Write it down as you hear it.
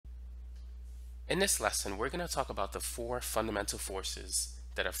In this lesson, we're going to talk about the four fundamental forces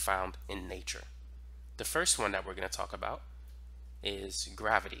that are found in nature. The first one that we're going to talk about is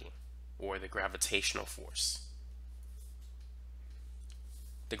gravity, or the gravitational force.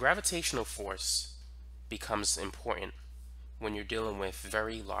 The gravitational force becomes important when you're dealing with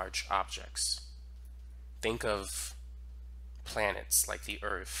very large objects. Think of planets like the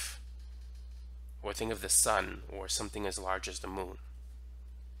Earth, or think of the sun, or something as large as the moon.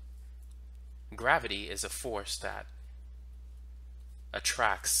 Gravity is a force that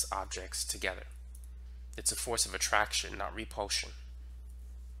attracts objects together. It's a force of attraction, not repulsion.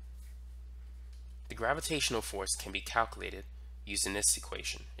 The gravitational force can be calculated using this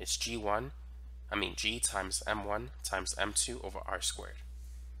equation. It's G times M1 times M2 over R squared.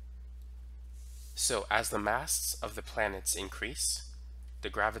 So as the mass of the planets increase, the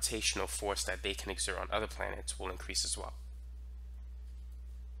gravitational force that they can exert on other planets will increase as well.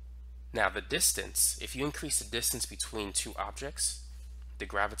 Now the distance, if you increase the distance between two objects, the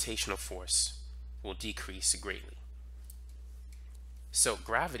gravitational force will decrease greatly. So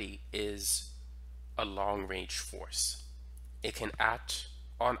gravity is a long-range force. It can act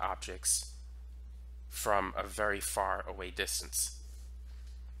on objects from a very far away distance.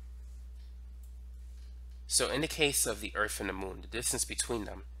 So in the case of the Earth and the Moon, the distance between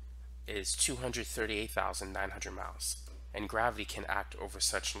them is 238,900 miles. And gravity can act over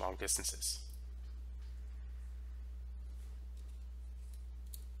such long distances.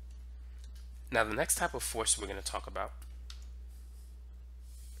 Now the next type of force we're going to talk about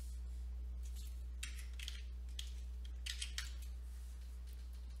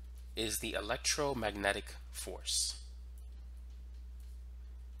is the electromagnetic force.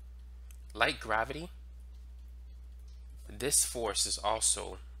 Like gravity, this force is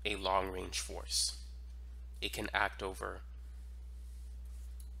also a long-range force. It can act over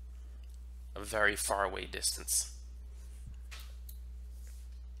a very far away distance.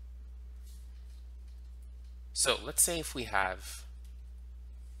 So let's say if we have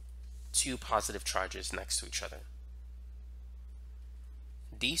two positive charges next to each other.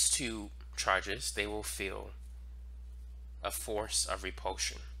 These two charges, they will feel a force of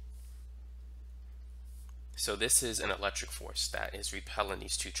repulsion. So this is an electric force that is repelling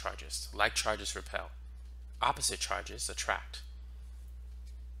these two charges. Like charges repel. Opposite charges attract.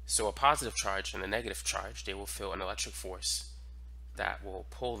 So a positive charge and a negative charge, they will feel an electric force that will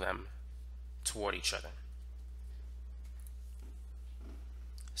pull them toward each other.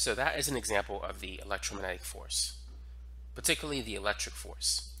 So that is an example of the electromagnetic force, particularly the electric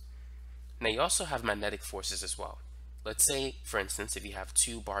force. Now you also have magnetic forces as well. Let's say, for instance, if you have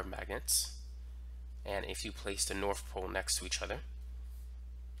two bar magnets, and if you place the North Pole next to each other,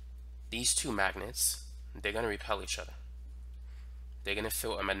 these two magnets, they're going to repel each other. They're going to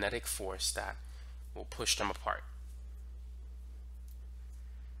feel a magnetic force that will push them apart.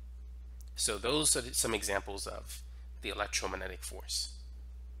 So those are some examples of the electromagnetic force.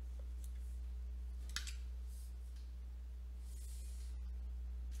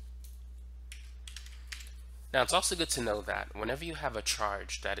 Now it's also good to know that whenever you have a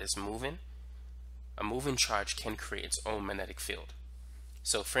charge that is moving, a moving charge can create its own magnetic field.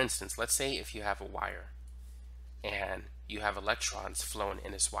 So for instance, let's say if you have a wire and you have electrons flowing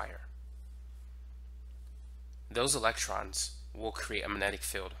in this wire. Those electrons will create a magnetic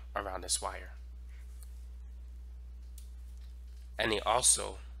field around this wire. And they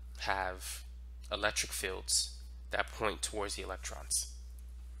also have electric fields that point towards the electrons.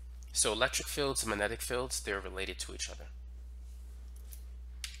 So electric fields and magnetic fields, they're related to each other.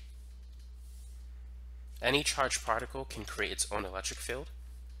 Any charged particle can create its own electric field,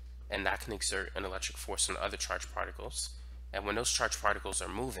 and that can exert an electric force on other charged particles. And when those charged particles are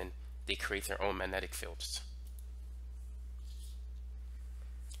moving, they create their own magnetic fields.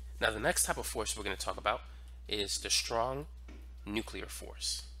 Now the next type of force we're going to talk about is the strong nuclear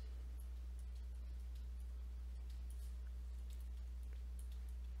force.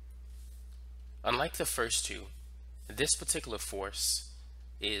 Unlike the first two, this particular force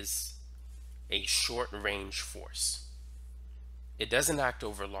is a short-range force. It doesn't act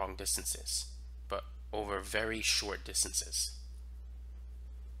over long distances, but over very short distances.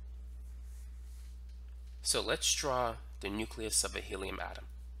 So let's draw the nucleus of a helium atom.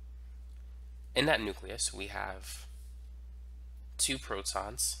 In that nucleus, we have two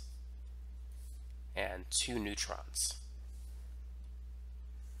protons and two neutrons.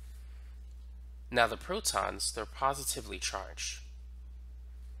 Now the protons, they're positively charged.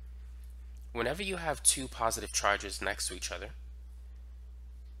 Whenever you have two positive charges next to each other,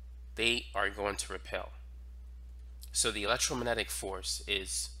 they are going to repel. So the electromagnetic force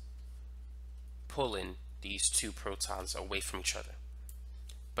is pulling these two protons away from each other.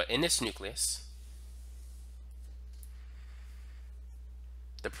 But in this nucleus,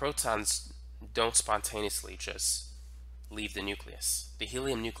 the protons don't spontaneously just leave the nucleus. The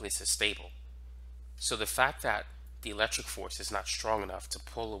helium nucleus is stable. So the fact that the electric force is not strong enough to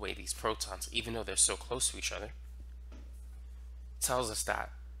pull away these protons, even though they're so close to each other, tells us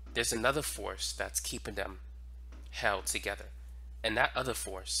that there's another force that's keeping them held together. And that other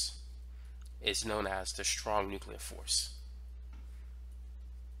force is known as the strong nuclear force.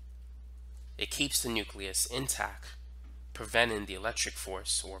 It keeps the nucleus intact, preventing the electric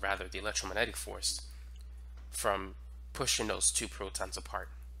force, or rather the electromagnetic force, from pushing those two protons apart.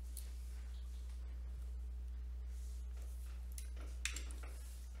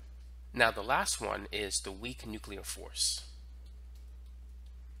 Now the last one is the weak nuclear force.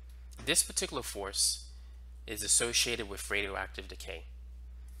 This particular force is associated with radioactive decay.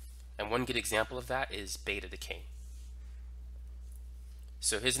 And one good example of that is beta decay.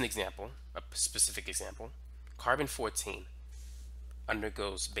 So here's an example, a specific example. Carbon-14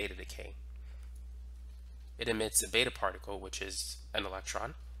 undergoes beta decay. It emits a beta particle, which is an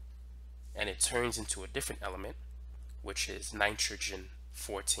electron, and it turns into a different element, which is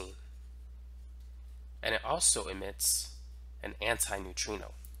nitrogen-14. And it also emits an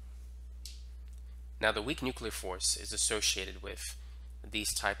antineutrino. Now the weak nuclear force is associated with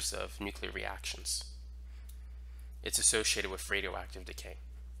these types of nuclear reactions. It's associated with radioactive decay.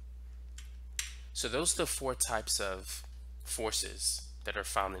 So those are the four types of forces that are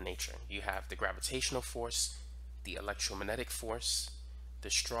found in nature. You have the gravitational force, the electromagnetic force, the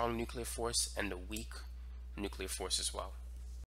strong nuclear force, and the weak nuclear force as well.